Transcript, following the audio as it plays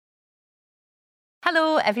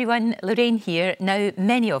Hello everyone, Lorraine here. Now,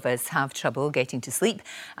 many of us have trouble getting to sleep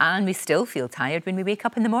and we still feel tired when we wake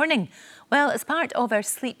up in the morning. Well, as part of our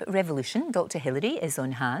sleep revolution, Dr. Hilary is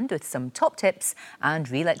on hand with some top tips and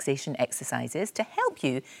relaxation exercises to help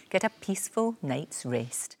you get a peaceful night's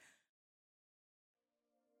rest.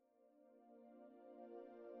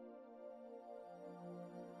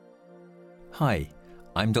 Hi,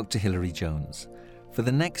 I'm Dr. Hilary Jones. For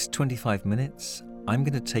the next 25 minutes, I'm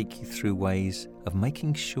going to take you through ways of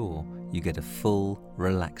making sure you get a full,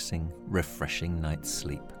 relaxing, refreshing night's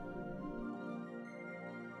sleep.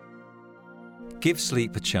 Give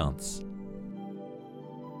sleep a chance.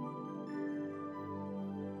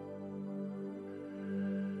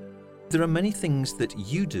 There are many things that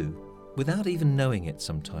you do without even knowing it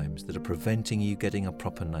sometimes that are preventing you getting a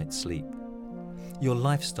proper night's sleep. Your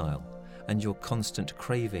lifestyle and your constant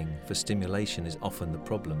craving for stimulation is often the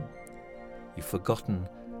problem. You've forgotten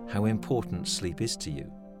how important sleep is to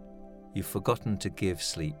you. You've forgotten to give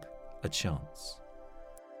sleep a chance.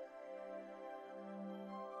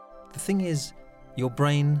 The thing is, your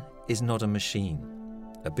brain is not a machine.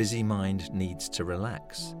 A busy mind needs to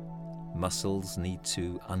relax. Muscles need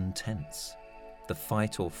to untense. The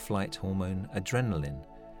fight or flight hormone, adrenaline,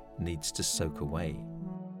 needs to soak away.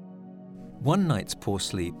 One night's poor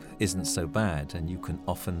sleep isn't so bad, and you can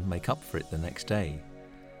often make up for it the next day.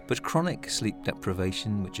 But chronic sleep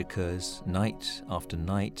deprivation, which occurs night after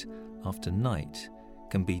night after night,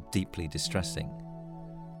 can be deeply distressing.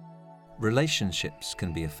 Relationships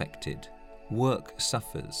can be affected. Work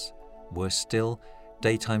suffers. Worse still,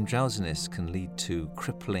 daytime drowsiness can lead to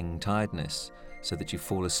crippling tiredness so that you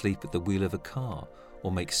fall asleep at the wheel of a car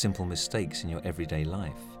or make simple mistakes in your everyday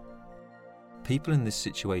life. People in this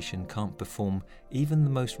situation can't perform even the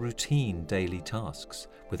most routine daily tasks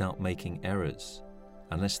without making errors,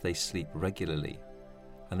 unless they sleep regularly,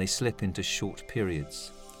 and they slip into short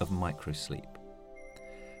periods of microsleep.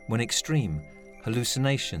 When extreme,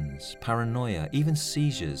 hallucinations, paranoia, even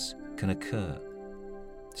seizures can occur.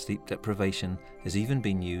 Sleep deprivation has even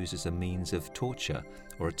been used as a means of torture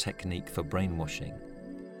or a technique for brainwashing.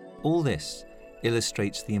 All this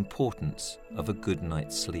illustrates the importance of a good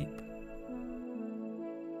night's sleep.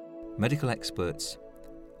 Medical experts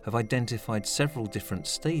have identified several different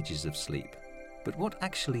stages of sleep, but what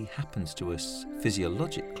actually happens to us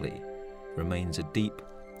physiologically remains a deep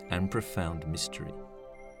and profound mystery.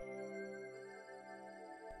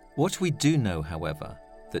 What we do know, however,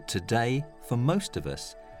 that today, for most of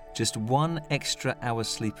us, just 1 extra hour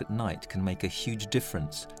sleep at night can make a huge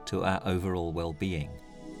difference to our overall well-being.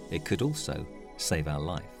 It could also save our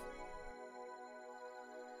life.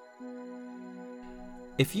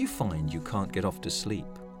 If you find you can't get off to sleep,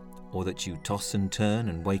 or that you toss and turn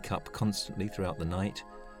and wake up constantly throughout the night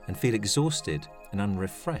and feel exhausted and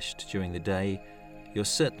unrefreshed during the day, you're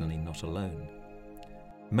certainly not alone.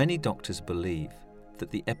 Many doctors believe that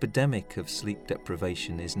the epidemic of sleep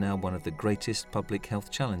deprivation is now one of the greatest public health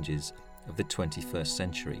challenges of the 21st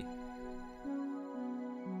century.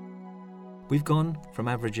 We've gone from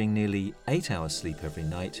averaging nearly 8 hours sleep every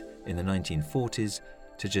night in the 1940s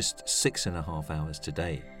to just 6.5 hours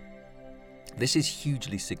today. This is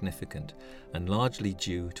hugely significant and largely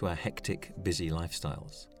due to our hectic, busy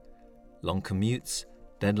lifestyles. Long commutes,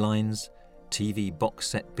 deadlines, TV box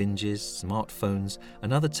set binges, smartphones,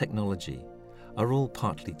 and other technology are all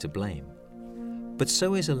partly to blame. But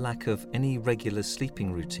so is a lack of any regular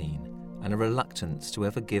sleeping routine and a reluctance to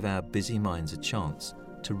ever give our busy minds a chance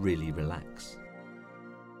to really relax.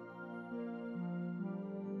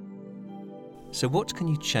 So what can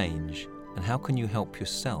you change, and how can you help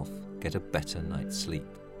yourself get a better night's sleep?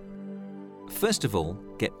 First of all,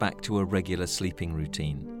 get back to a regular sleeping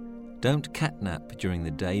routine. Don't catnap during the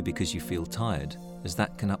day because you feel tired, as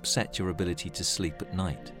that can upset your ability to sleep at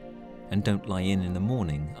night. And don't lie in the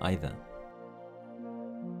morning either.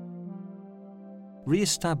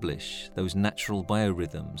 Re-establish those natural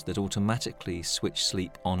biorhythms that automatically switch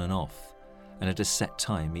sleep on and off, and at a set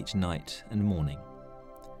time each night and morning.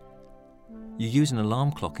 You use an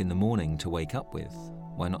alarm clock in the morning to wake up with.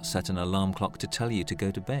 Why not set an alarm clock to tell you to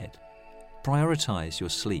go to bed? Prioritize your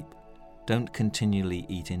sleep. Don't continually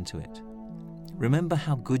eat into it. Remember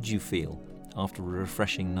how good you feel after a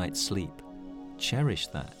refreshing night's sleep. Cherish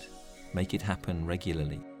that. Make it happen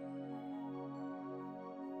regularly.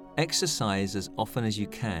 Exercise as often as you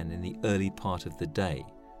can in the early part of the day,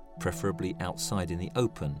 preferably outside in the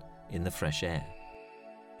open, in the fresh air.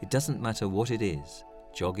 It doesn't matter what it is,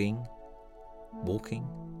 jogging, walking,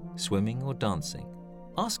 swimming or dancing.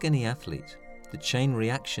 Ask any athlete. The chain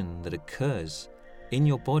reaction that occurs in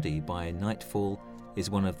your body by nightfall is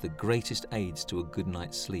one of the greatest aids to a good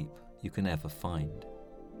night's sleep you can ever find.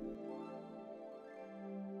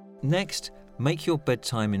 Next, make your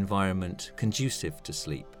bedtime environment conducive to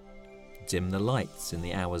sleep. Dim the lights in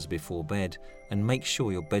the hours before bed and make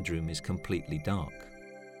sure your bedroom is completely dark.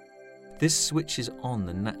 This switches on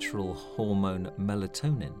the natural hormone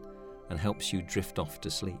melatonin and helps you drift off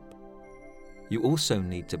to sleep. You also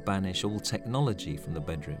need to banish all technology from the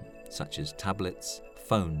bedroom, such as tablets,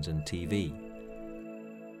 phones and TV.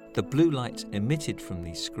 The blue light emitted from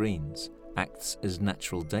these screens acts as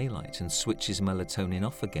natural daylight and switches melatonin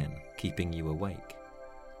off again, keeping you awake.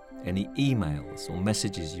 Any emails or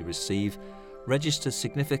messages you receive register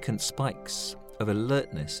significant spikes of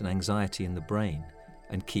alertness and anxiety in the brain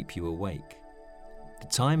and keep you awake. The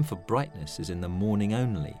time for brightness is in the morning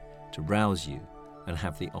only to rouse you and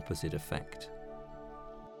have the opposite effect.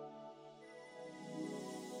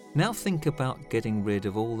 Now think about getting rid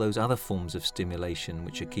of all those other forms of stimulation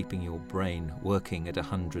which are keeping your brain working at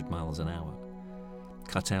 100 miles an hour.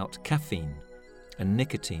 Cut out caffeine and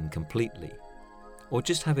nicotine completely, or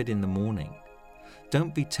just have it in the morning.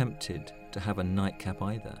 Don't be tempted to have a nightcap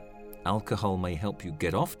either. Alcohol may help you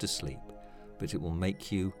get off to sleep, but it will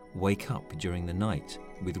make you wake up during the night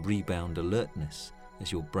with rebound alertness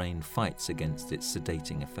as your brain fights against its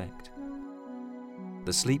sedating effect.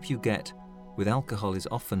 The sleep you get with alcohol is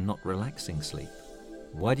often not relaxing sleep.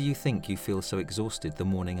 Why do you think you feel so exhausted the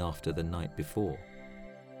morning after the night before?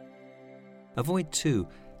 Avoid too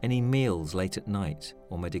any meals late at night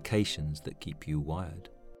or medications that keep you wired.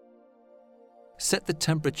 Set the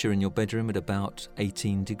temperature in your bedroom at about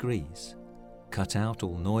 18 degrees. Cut out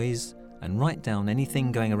all noise and write down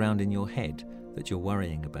anything going around in your head that you're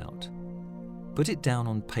worrying about. Put it down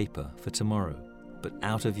on paper for tomorrow, but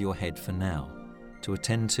out of your head for now, to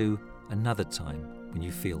attend to another time when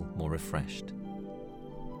you feel more refreshed.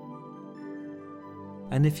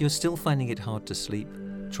 And if you're still finding it hard to sleep,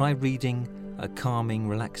 try reading a calming,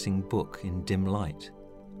 relaxing book in dim light.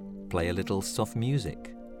 Play a little soft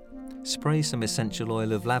music. Spray some essential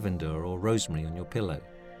oil of lavender or rosemary on your pillow.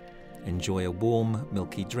 Enjoy a warm,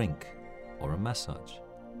 milky drink or a massage.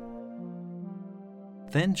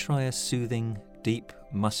 Then try a soothing, deep,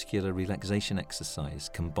 muscular relaxation exercise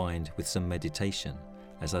combined with some meditation,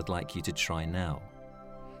 as I'd like you to try now.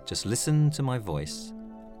 Just listen to my voice,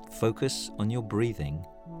 focus on your breathing,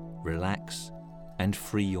 relax, and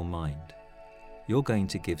free your mind. You're going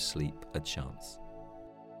to give sleep a chance.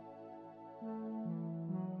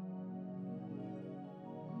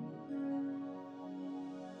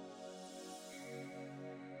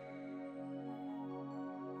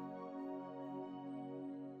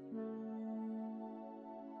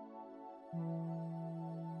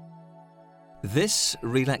 This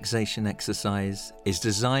relaxation exercise is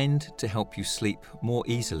designed to help you sleep more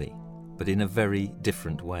easily, but in a very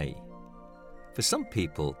different way. For some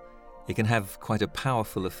people, it can have quite a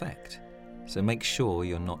powerful effect, so make sure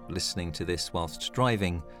you're not listening to this whilst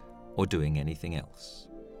driving or doing anything else.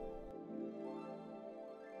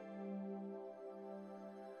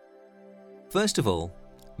 First of all,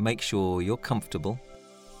 make sure you're comfortable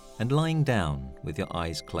and lying down with your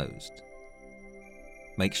eyes closed.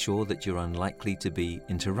 Make sure that you're unlikely to be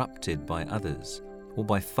interrupted by others or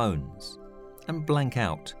by phones, and blank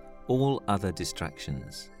out all other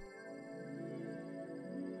distractions.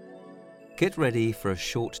 Get ready for a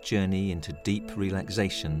short journey into deep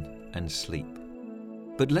relaxation and sleep.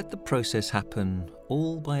 But let the process happen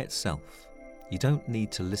all by itself. You don't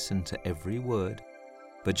need to listen to every word,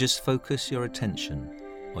 but just focus your attention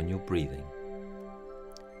on your breathing.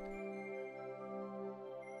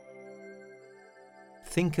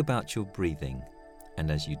 Think about your breathing,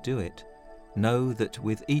 and as you do it, know that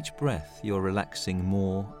with each breath you're relaxing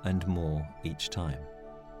more and more each time.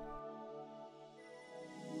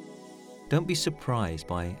 Don't be surprised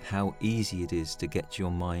by how easy it is to get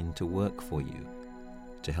your mind to work for you,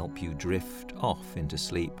 to help you drift off into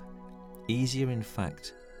sleep, easier in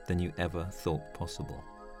fact than you ever thought possible.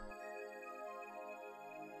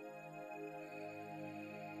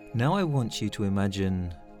 Now I want you to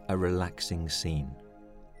imagine a relaxing scene.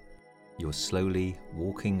 You're slowly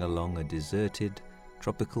walking along a deserted,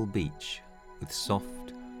 tropical beach with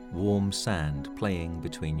soft, warm sand playing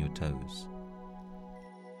between your toes.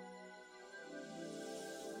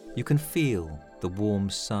 You can feel the warm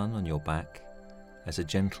sun on your back as a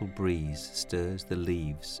gentle breeze stirs the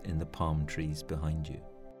leaves in the palm trees behind you.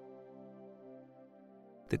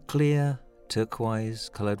 The clear,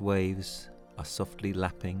 turquoise-coloured waves are softly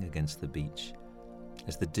lapping against the beach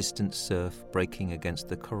as the distant surf breaking against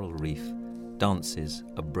the coral reef dances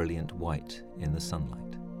a brilliant white in the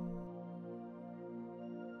sunlight.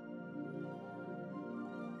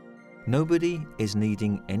 Nobody is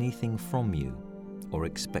needing anything from you or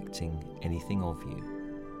expecting anything of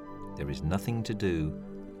you. There is nothing to do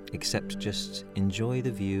except just enjoy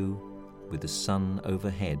the view with the sun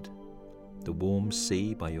overhead, the warm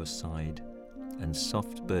sea by your side, and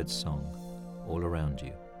soft birdsong all around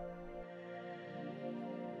you.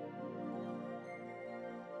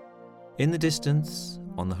 In the distance,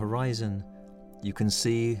 on the horizon, you can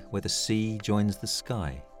see where the sea joins the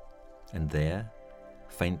sky, and there,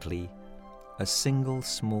 faintly, a single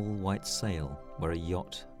small white sail where a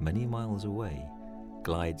yacht many miles away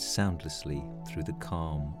glides soundlessly through the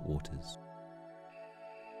calm waters.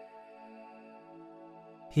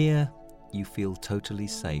 Here you feel totally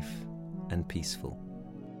safe and peaceful.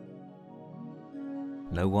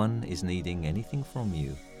 No one is needing anything from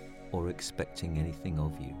you or expecting anything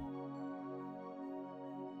of you.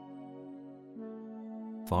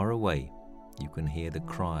 Far away you can hear the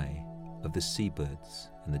cry of the seabirds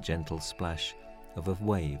and the gentle splash of a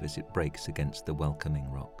wave as it breaks against the welcoming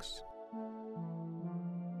rocks.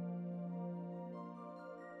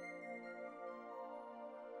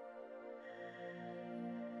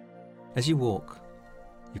 As you walk,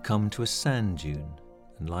 you come to a sand dune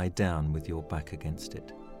and lie down with your back against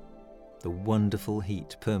it. The wonderful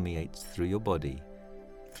heat permeates through your body,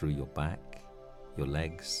 through your back, your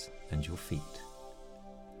legs, and your feet.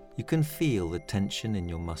 You can feel the tension in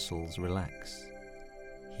your muscles relax.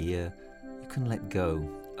 Here, you can let go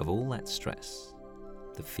of all that stress,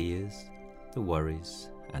 the fears, the worries,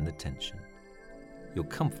 and the tension. You're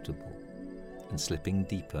comfortable and slipping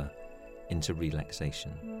deeper into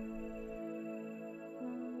relaxation.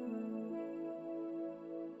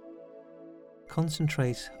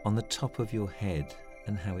 Concentrate on the top of your head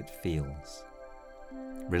and how it feels.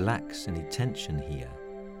 Relax any tension here,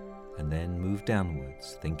 and then move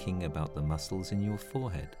downwards, thinking about the muscles in your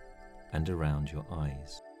forehead and around your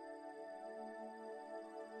eyes.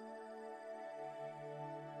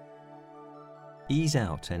 Ease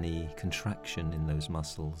out any contraction in those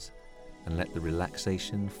muscles and let the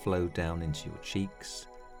relaxation flow down into your cheeks,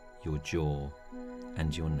 your jaw,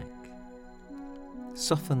 and your neck.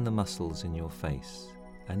 Soften the muscles in your face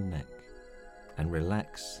and neck and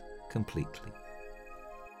relax completely.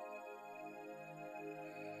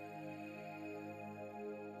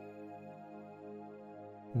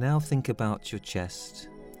 Now think about your chest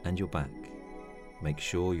and your back. Make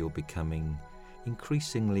sure you're becoming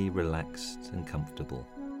increasingly relaxed and comfortable.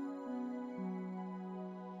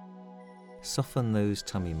 Soften those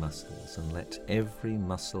tummy muscles and let every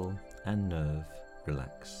muscle and nerve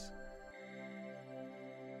relax.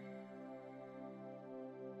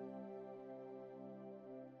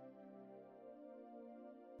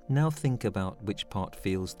 Now think about which part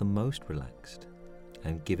feels the most relaxed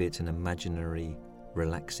and give it an imaginary,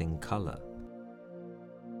 relaxing colour.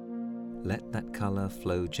 Let that colour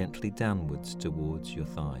flow gently downwards towards your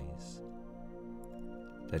thighs.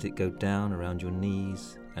 Let it go down around your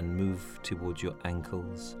knees and move towards your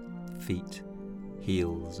ankles, feet,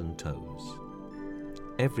 heels and toes.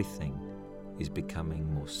 Everything is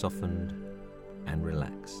becoming more softened and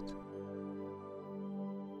relaxed.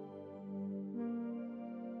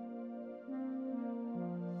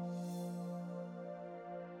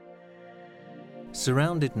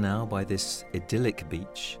 Surrounded now by this idyllic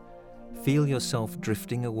beach, feel yourself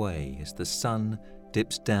drifting away as the sun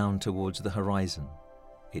dips down towards the horizon,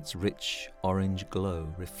 its rich orange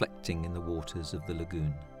glow reflecting in the waters of the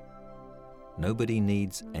lagoon. Nobody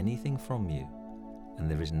needs anything from you,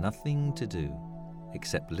 and there is nothing to do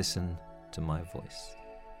except listen to my voice.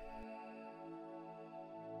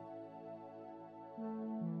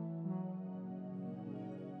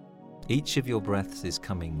 Each of your breaths is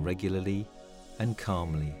coming regularly and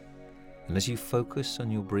calmly, and as you focus on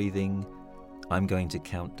your breathing, I'm going to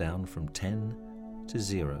count down from 10 to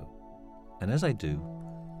 0. And as I do,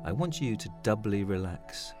 I want you to doubly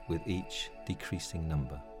relax with each decreasing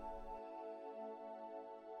number.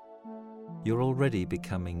 You're already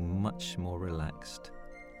becoming much more relaxed,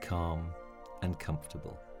 calm, and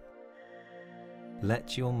comfortable.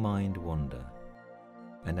 Let your mind wander,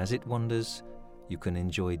 and as it wanders, you can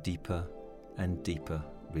enjoy deeper and deeper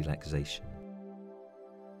relaxation.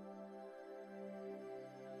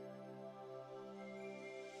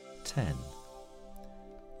 10.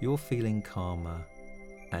 You're feeling calmer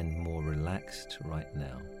and more relaxed right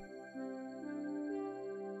now.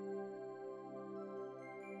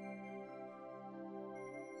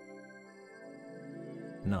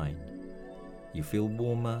 9. You feel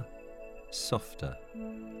warmer, softer,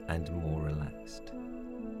 and more relaxed.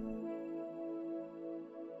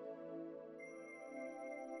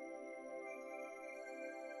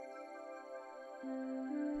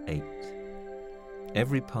 8. 8.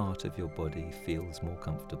 Every part of your body feels more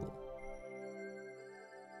comfortable.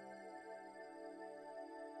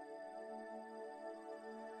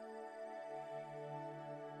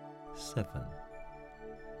 7.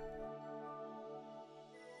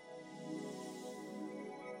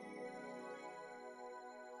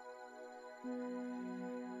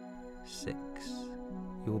 6.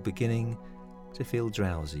 You're beginning to feel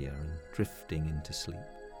drowsier and drifting into sleep.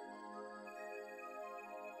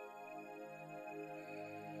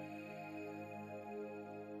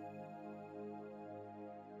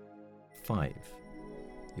 5.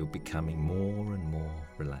 You're becoming more and more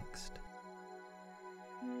relaxed.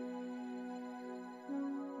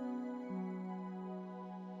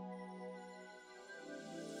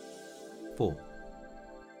 4.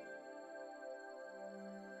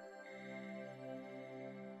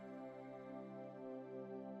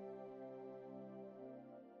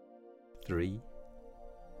 3.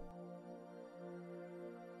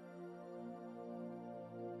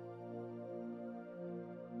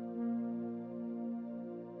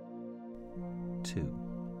 2.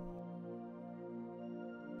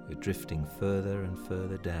 You're drifting further and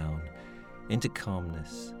further down into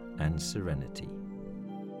calmness and serenity.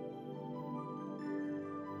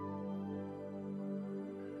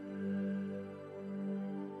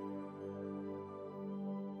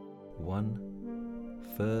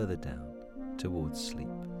 1 further down towards sleep.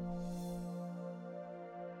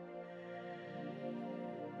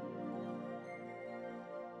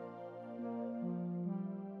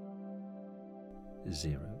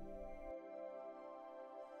 0.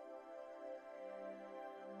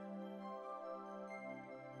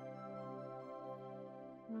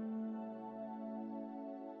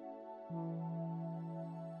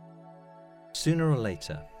 Sooner or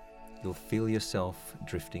later, you'll feel yourself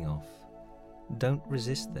drifting off. Don't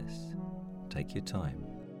resist this. Take your time.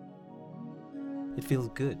 It feels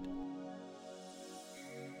good.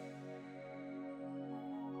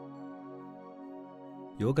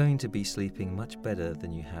 You're going to be sleeping much better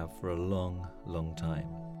than you have for a long, long time.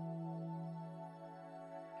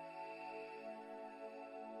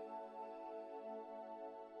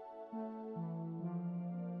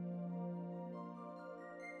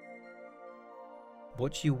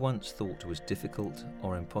 What you once thought was difficult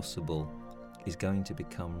or impossible is going to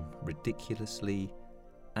become ridiculously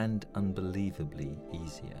and unbelievably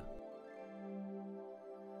easier.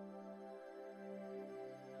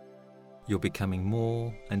 You're becoming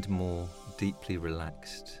more and more deeply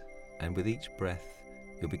relaxed, and with each breath,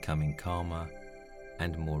 you're becoming calmer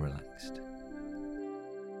and more relaxed.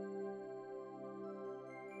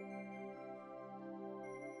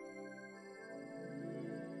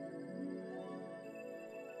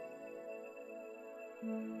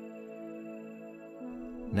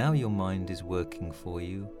 Now your mind is working for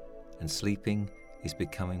you, and sleeping is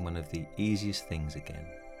becoming one of the easiest things again.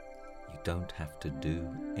 You don't have to do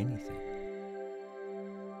anything.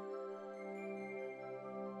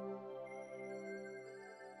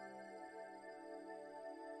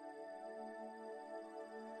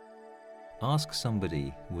 Ask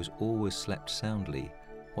somebody who has always slept soundly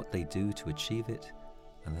what they do to achieve it,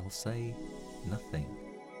 and they'll say nothing.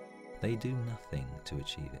 They do nothing to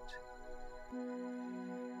achieve it.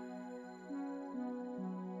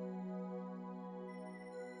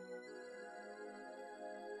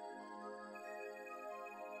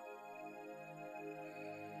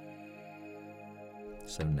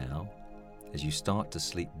 So now, as you start to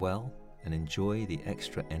sleep well and enjoy the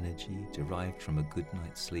extra energy derived from a good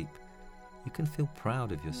night's sleep, you can feel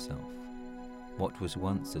proud of yourself. What was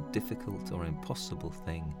once a difficult or impossible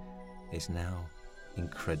thing is now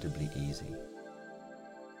incredibly easy.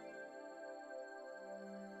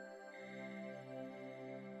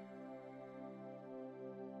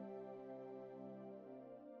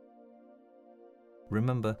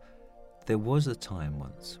 Remember, there was a time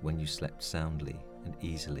once when you slept soundly and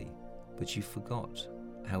easily, but you forgot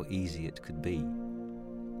how easy it could be.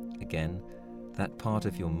 Again, that part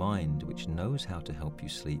of your mind which knows how to help you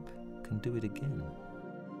sleep can do it again.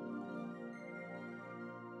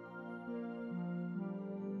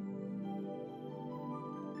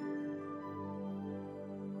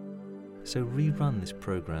 So rerun this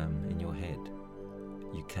program in your head.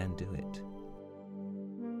 You can do it.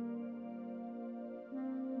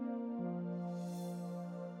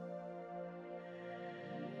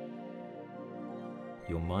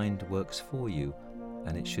 Your mind works for you,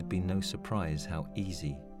 and it should be no surprise how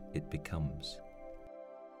easy it becomes.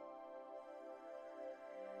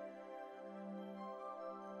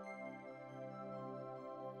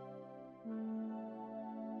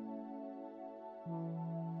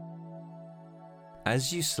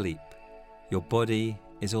 As you sleep, your body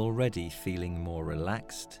is already feeling more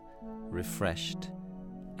relaxed, refreshed,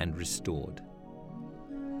 and restored.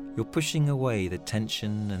 You're pushing away the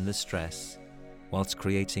tension and the stress whilst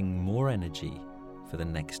creating more energy for the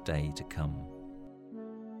next day to come.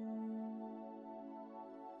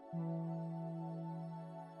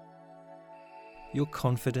 Your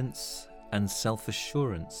confidence and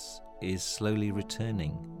self-assurance is slowly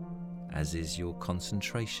returning, as is your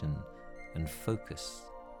concentration and focus.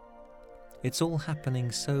 It's all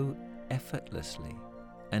happening so effortlessly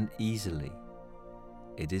and easily.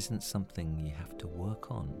 It isn't something you have to work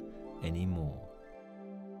on anymore.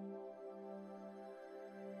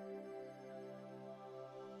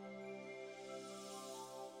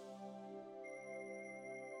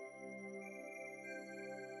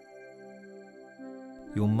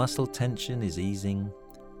 Your muscle tension is easing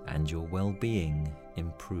and your well-being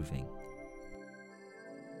improving.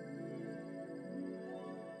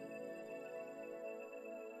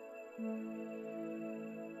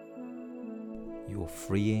 You're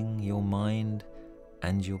freeing your mind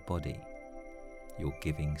and your body. You're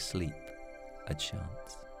giving sleep a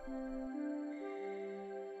chance.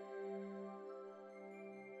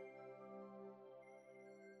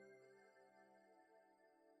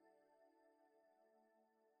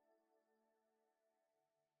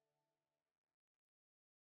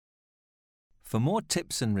 For more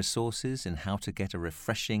tips and resources in how to get a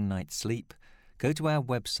refreshing night's sleep, go to our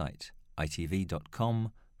website,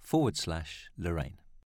 itv.com/Lorraine.